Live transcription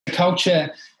culture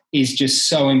is just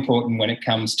so important when it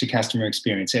comes to customer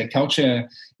experience. Our culture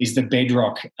is the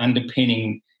bedrock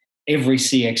underpinning every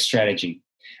CX strategy.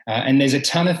 And there's a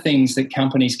ton of things that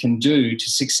companies can do to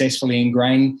successfully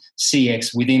ingrain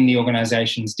CX within the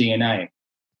organization's DNA.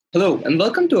 Hello, and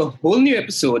welcome to a whole new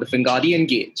episode of Engati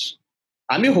Engage.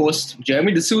 I'm your host,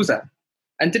 Jeremy D'Souza,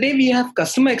 and today we have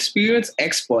customer experience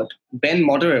expert Ben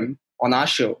Motteram on our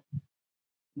show.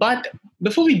 But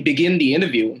before we begin the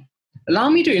interview, allow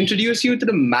me to introduce you to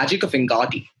the magic of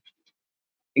Engati.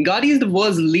 Engati is the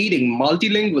world's leading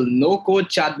multilingual no-code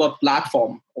chatbot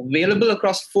platform available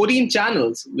across 14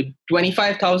 channels with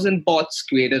 25,000 bots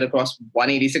created across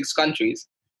 186 countries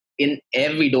in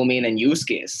every domain and use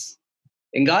case.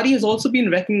 Engati has also been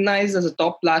recognized as a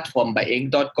top platform by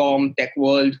Inc.com,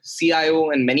 TechWorld, CIO,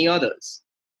 and many others.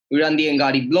 We run the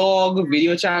Engati blog,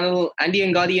 video channel, and the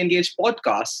Engati Engage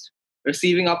podcast,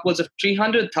 receiving upwards of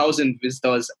 300,000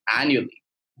 visitors annually.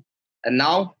 And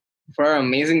now, for our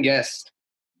amazing guest.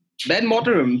 Ben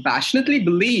Motteram passionately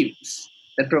believes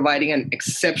that providing an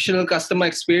exceptional customer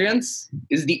experience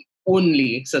is the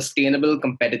only sustainable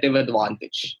competitive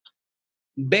advantage.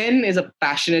 Ben is a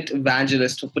passionate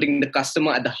evangelist for putting the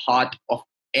customer at the heart of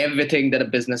everything that a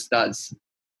business does.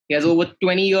 He has over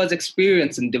 20 years'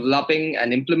 experience in developing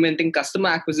and implementing customer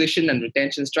acquisition and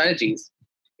retention strategies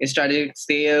in strategic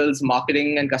sales,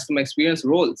 marketing, and customer experience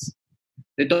roles.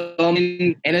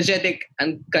 Determined, energetic,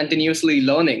 and continuously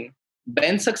learning,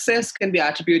 Ben's success can be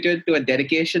attributed to a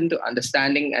dedication to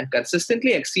understanding and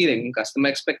consistently exceeding customer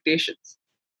expectations.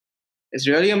 It's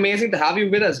really amazing to have you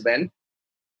with us, Ben.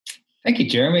 Thank you,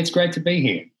 Jeremy. It's great to be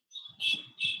here.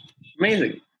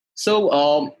 Amazing.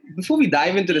 So before we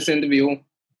dive into this interview,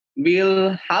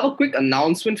 we'll have a quick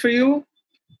announcement for you.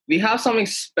 We have something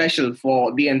special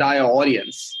for the entire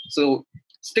audience. So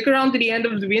stick around to the end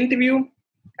of the interview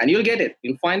and you'll get it.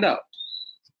 You'll find out.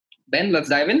 Ben, let's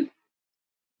dive in.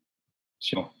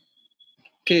 Sure.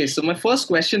 Okay, so my first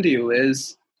question to you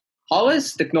is, how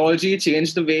has technology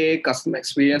changed the way customer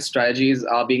experience strategies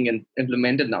are being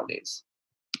implemented nowadays?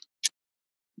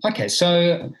 Okay,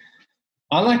 so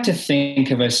I like to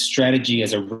think of a strategy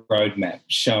as a roadmap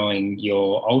showing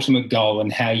your ultimate goal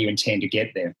and how you intend to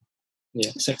get there.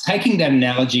 Yeah. So taking that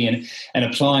analogy and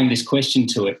applying this question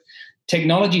to it,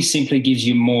 technology simply gives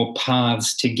you more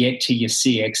paths to get to your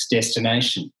CX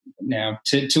destination. Now,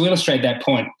 to illustrate that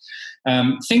point,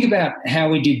 think about how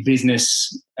we did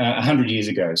business 100 years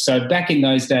ago. So back in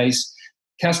those days,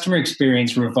 customer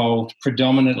experience revolved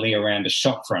predominantly around a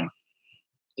shop front.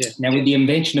 Yeah. Now, with the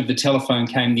invention of the telephone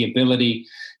came the ability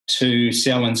to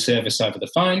sell and service over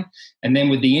the phone. And then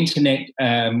with the internet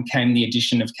came the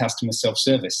addition of customer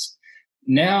self-service.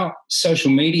 Now,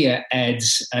 social media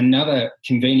adds another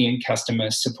convenient customer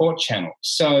support channel.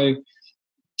 So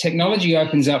technology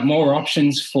opens up more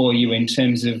options for you in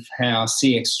terms of how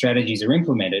CX strategies are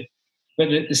implemented,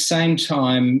 but at the same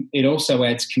time, it also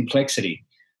adds complexity.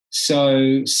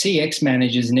 So CX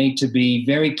managers need to be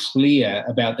very clear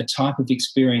about the type of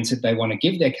experience that they want to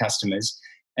give their customers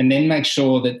and then make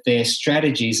sure that their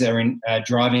strategies are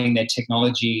driving their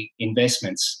technology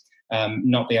investments,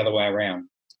 not the other way around.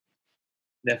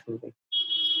 Definitely.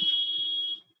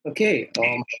 Okay.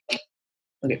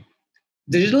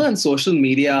 Digital and social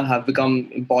media have become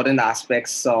important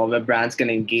aspects where brands can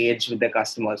engage with their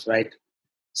customers, right?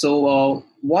 So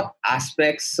what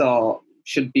aspects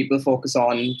should people focus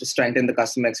on to strengthen the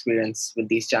customer experience with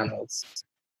these channels?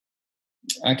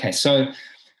 Okay, so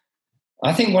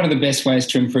I think one of the best ways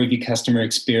to improve your customer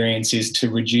experience is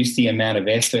to reduce the amount of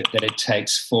effort that it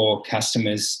takes for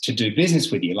customers to do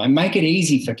business with you. Like, make it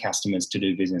easy for customers to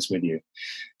do business with you.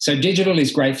 So digital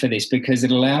is great for this because it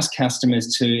allows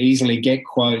customers to easily get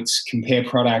quotes, compare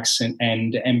products,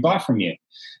 and buy from you.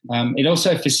 It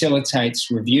also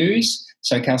facilitates reviews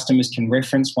so customers can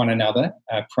reference one another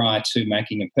prior to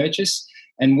making a purchase.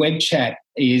 And web chat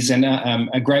is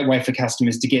a great way for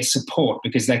customers to get support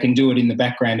because they can do it in the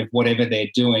background of whatever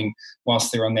they're doing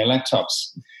whilst they're on their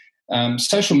laptops.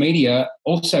 Social media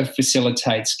also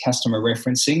facilitates customer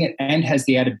referencing and has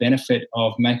the added benefit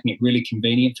of making it really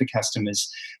convenient for customers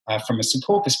from a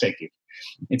support perspective.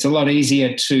 It's a lot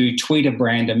easier to tweet a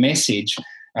brand a message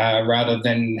rather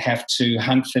than have to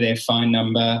hunt for their phone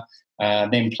number,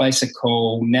 then place a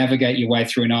call, navigate your way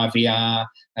through an IVR,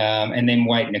 and then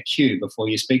wait in a queue before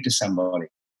you speak to somebody.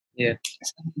 Yeah,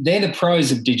 they're the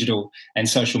pros of digital and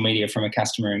social media from a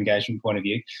customer engagement point of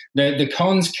view. The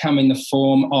cons come in the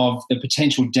form of the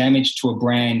potential damage to a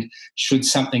brand should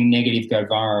something negative go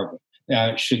viral.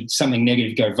 should something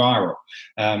negative go viral.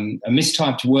 A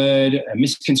mistyped word, a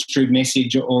misconstrued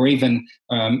message, or even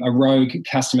a rogue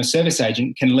customer service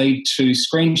agent can lead to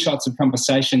screenshots of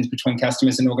conversations between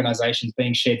customers and organisations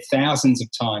being shared thousands of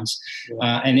times.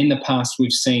 And in the past,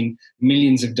 we've seen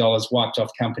millions of dollars wiped off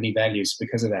company values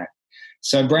because of that.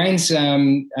 So brands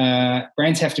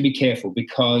have to be careful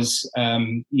because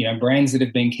brands that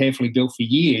have been carefully built for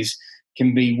years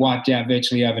can be wiped out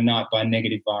virtually overnight by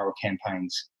negative viral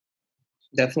campaigns.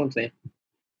 Definitely.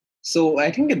 So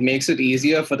I think it makes it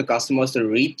easier for the customers to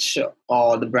reach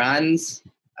the brands,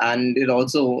 and it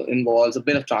also involves a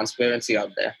bit of transparency out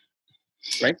there,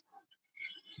 right?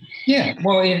 Yeah,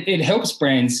 well, it helps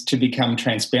brands to become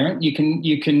transparent. You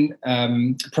can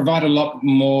provide a lot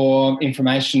more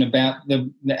information about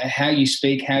how you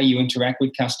speak, how you interact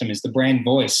with customers, the brand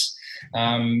voice,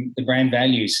 the brand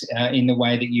values in the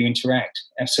way that you interact.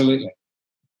 Absolutely.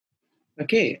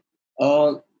 Okay.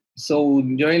 So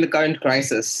during the current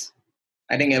crisis,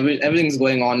 I think everything's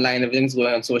going online, everything's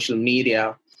going on social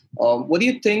media. What do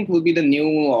you think will be the new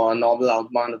novel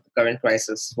outbound of the current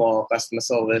crisis for customer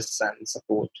service and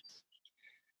support?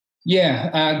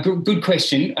 Yeah, good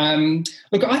question.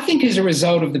 Look, I think as a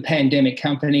result of the pandemic,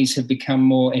 companies have become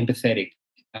more empathetic.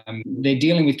 They're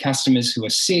dealing with customers who are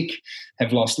sick,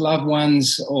 have lost loved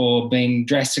ones, or been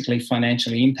drastically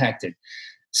financially impacted.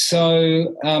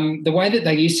 So the way that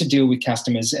they used to deal with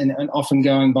customers and often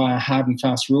going by a hard and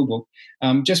fast rule book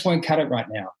just won't cut it right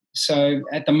now. So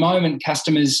at the moment,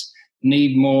 customers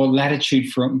need more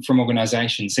latitude from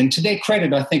organisations. And to their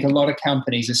credit, I think a lot of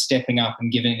companies are stepping up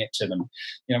and giving it to them.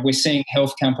 We're seeing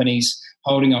health companies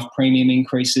holding off premium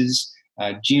increases,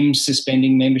 gyms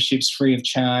suspending memberships free of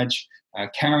charge,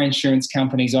 car insurance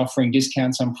companies offering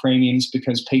discounts on premiums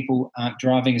because people aren't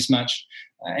driving as much,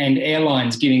 and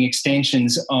airlines giving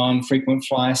extensions on frequent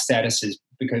flyer statuses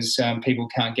because people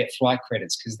can't get flight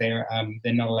credits because they're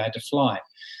not allowed to fly.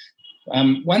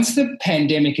 Once the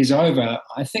pandemic is over,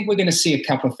 I think we're going to see a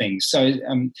couple of things. So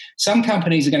some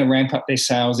companies are going to ramp up their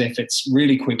sales efforts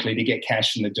really quickly to get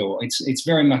cash in the door. It's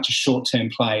very much a short-term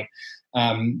play,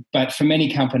 but for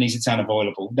many companies, it's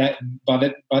unavoidable. That by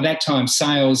that time,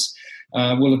 sales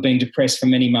will have been depressed for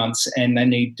many months, and they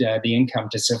need the income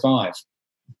to survive.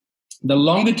 The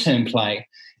longer-term play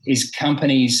is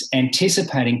companies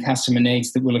anticipating customer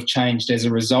needs that will have changed as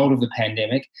a result of the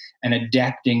pandemic and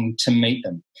adapting to meet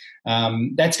them.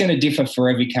 That's going to differ for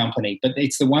every company, but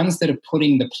it's the ones that are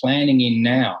putting the planning in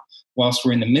now, whilst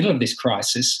we're in the middle of this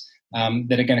crisis,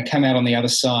 that are going to come out on the other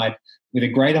side with a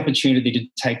great opportunity to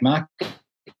take market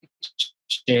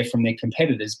share from their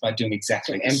competitors by doing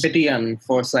exactly this. Empathy and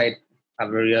foresight have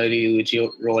a really huge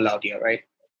role out here, right?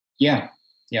 Yeah.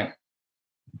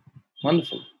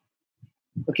 Wonderful.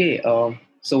 Okay,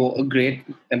 so a great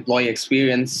employee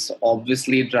experience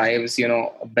obviously drives,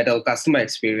 a better customer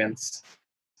experience.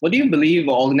 What do you believe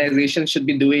organizations should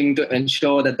be doing to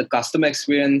ensure that the customer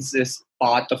experience is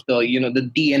part of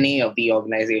the DNA of the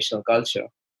organizational culture?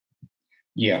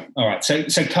 Yeah. All right.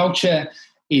 So culture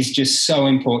is just so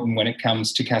important when it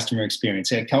comes to customer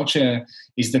experience. Culture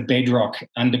is the bedrock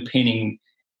underpinning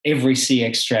every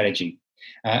CX strategy.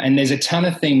 And there's a ton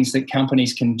of things that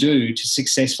companies can do to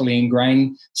successfully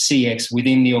ingrain CX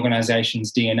within the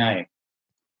organization's DNA.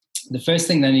 The first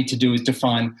thing they need to do is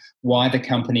define why the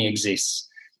company exists.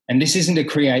 And this isn't to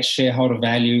create shareholder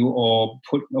value or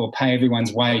pay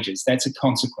everyone's wages. That's a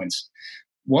consequence.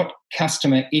 What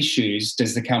customer issues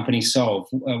does the company solve?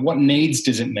 What needs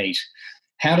does it meet?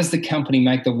 How does the company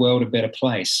make the world a better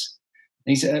place?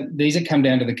 These are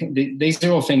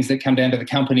all things that come down to the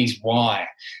company's why,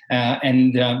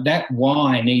 and that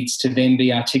why needs to then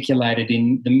be articulated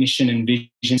in the mission and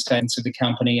vision statements of the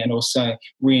company, and also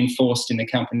reinforced in the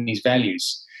company's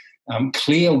values.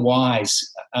 Clear whys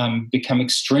become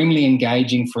extremely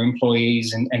engaging for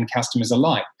employees and customers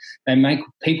alike. They make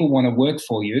people want to work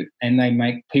for you, and they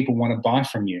make people want to buy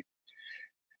from you.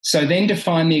 So then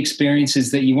define the experiences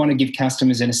that you want to give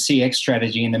customers in a CX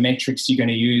strategy and the metrics you're going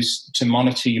to use to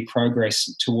monitor your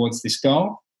progress towards this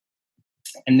goal.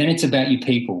 And then it's about your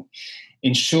people.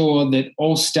 Ensure that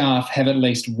all staff have at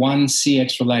least one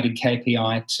CX-related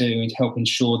KPI to help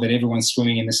ensure that everyone's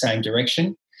swimming in the same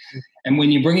direction. And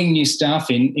when you're bringing new staff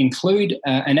in, include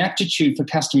an aptitude for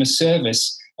customer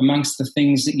service amongst the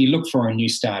things that you look for in new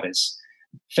starters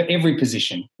for every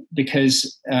position,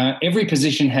 because every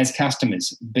position has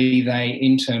customers, be they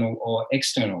internal or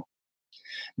external.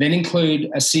 Then include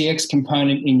a CX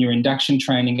component in your induction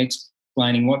training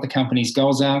explaining what the company's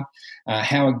goals are,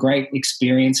 how a great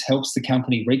experience helps the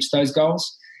company reach those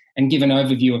goals, and give an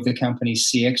overview of the company's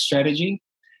CX strategy.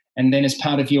 And then as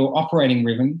part of your operating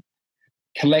rhythm,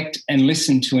 collect and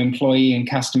listen to employee and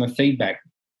customer feedback.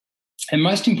 And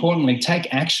most importantly,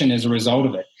 take action as a result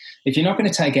of it. If you're not going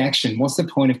to take action, what's the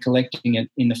point of collecting it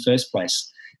in the first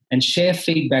place? And share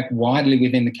feedback widely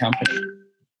within the company.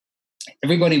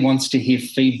 Everybody wants to hear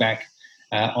feedback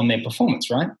on their performance,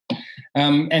 right?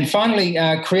 And finally,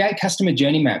 create customer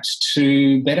journey maps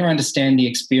to better understand the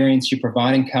experience you're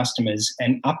providing customers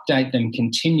and update them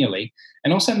continually.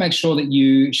 And also make sure that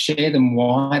you share them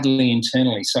widely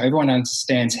internally so everyone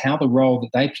understands how the role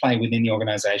that they play within the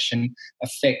organization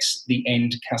affects the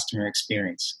end customer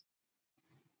experience.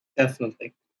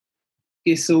 Definitely.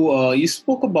 Okay, so you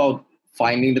spoke about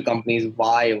finding the company's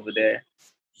why over there.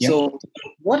 Yep. So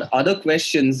what other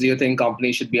questions do you think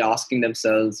companies should be asking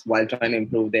themselves while trying to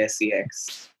improve their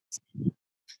CX?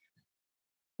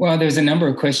 Well, there's a number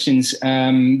of questions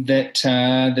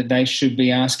that they should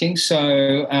be asking.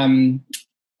 So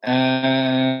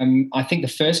I think the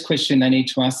first question they need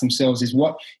to ask themselves is,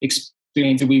 what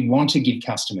experience do we want to give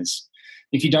customers?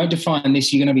 If you don't define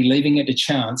this, you're going to be leaving it to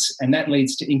chance, and that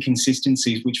leads to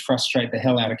inconsistencies which frustrate the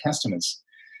hell out of customers.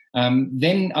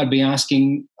 Then I'd be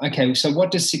asking, okay, so what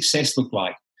does success look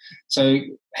like? So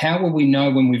how will we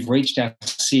know when we've reached our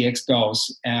CX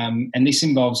goals? And this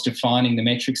involves defining the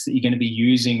metrics that you're going to be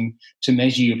using to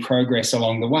measure your progress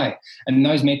along the way. And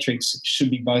those metrics should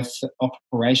be both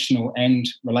operational and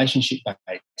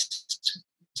relationship-based.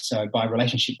 So by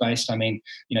relationship-based, I mean,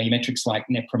 your metrics like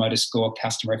Net Promoter Score,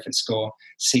 Customer Effort Score,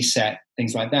 CSAT,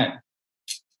 things like that.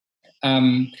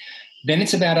 Then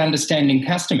it's about understanding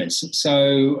customers.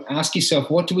 So ask yourself,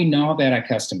 what do we know about our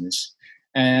customers?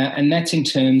 And that's in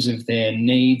terms of their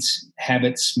needs,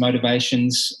 habits,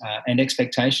 motivations, and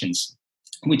expectations,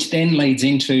 which then leads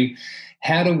into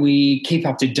how do we keep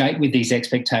up to date with these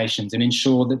expectations and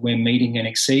ensure that we're meeting and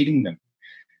exceeding them?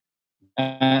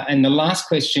 And the last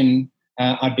question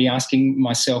I'd be asking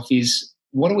myself is,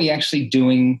 what are we actually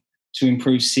doing to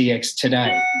improve CX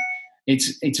today?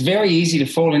 It's very easy to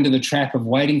fall into the trap of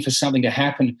waiting for something to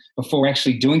happen before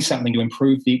actually doing something to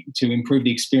improve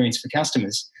the experience for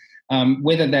customers.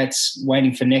 Whether that's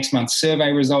waiting for next month's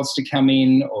survey results to come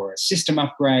in, or a system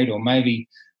upgrade, or maybe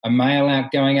a mail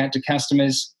out going out to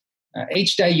customers.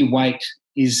 Each day you wait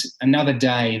is another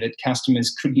day that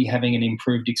customers could be having an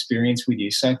improved experience with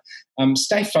you. So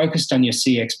stay focused on your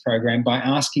CX program by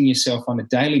asking yourself on a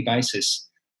daily basis,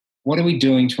 what are we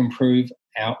doing to improve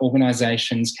our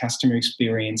organization's customer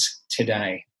experience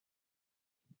today?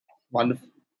 Wonderful.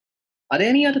 Are there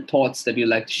any other thoughts that you'd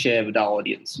like to share with our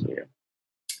audience here?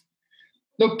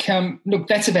 Look,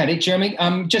 that's about it, Jeremy.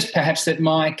 Just perhaps that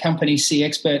my company,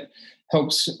 CXpert,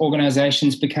 helps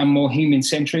organisations become more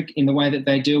human-centric in the way that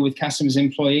they deal with customers and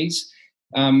employees.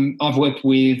 I've worked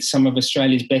with some of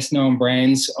Australia's best-known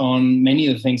brands on many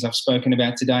of the things I've spoken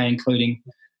about today, including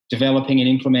developing and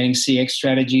implementing CX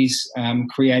strategies,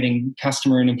 creating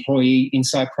customer and employee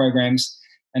insight programs,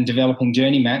 and developing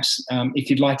journey maps. If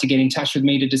you'd like to get in touch with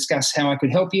me to discuss how I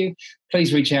could help you,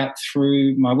 please reach out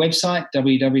through my website,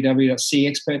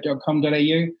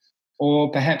 www.cxpert.com.au,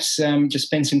 or perhaps just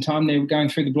spend some time there going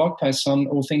through the blog posts on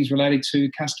all things related to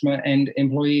customer and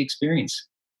employee experience.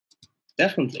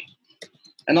 Definitely.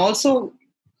 And also,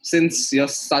 since you're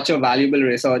such a valuable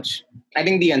research, I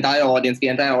think the entire audience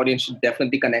should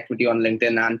definitely connect with you on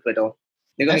LinkedIn and Twitter.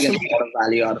 They're going to get a lot of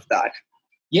value out of that.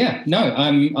 Yeah, no,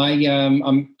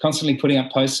 I'm constantly putting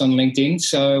up posts on LinkedIn.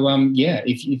 So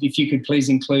if you could please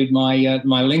include my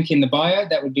link in the bio,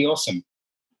 that would be awesome.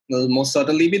 Will most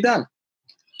certainly be done.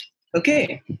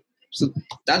 Okay, so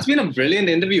that's been a brilliant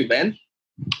interview, Ben.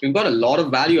 We've got a lot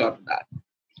of value out of that.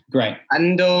 Great.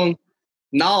 And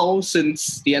now,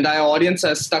 since the entire audience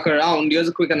has stuck around, here's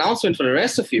a quick announcement for the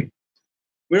rest of you.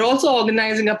 We're also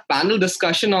organizing a panel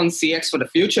discussion on CX for the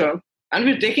future, and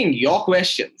we're taking your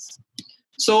questions.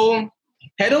 So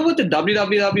head over to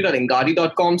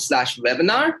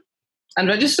www.engati.com/webinar and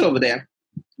register over there.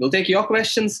 We'll take your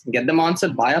questions and get them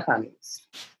answered by our panelists.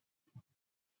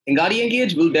 Engati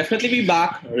Engage will definitely be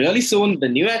back really soon with a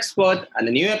new expert and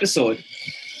a new episode.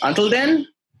 Until then,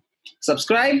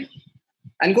 subscribe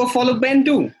and go follow Ben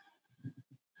too.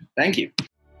 Thank you.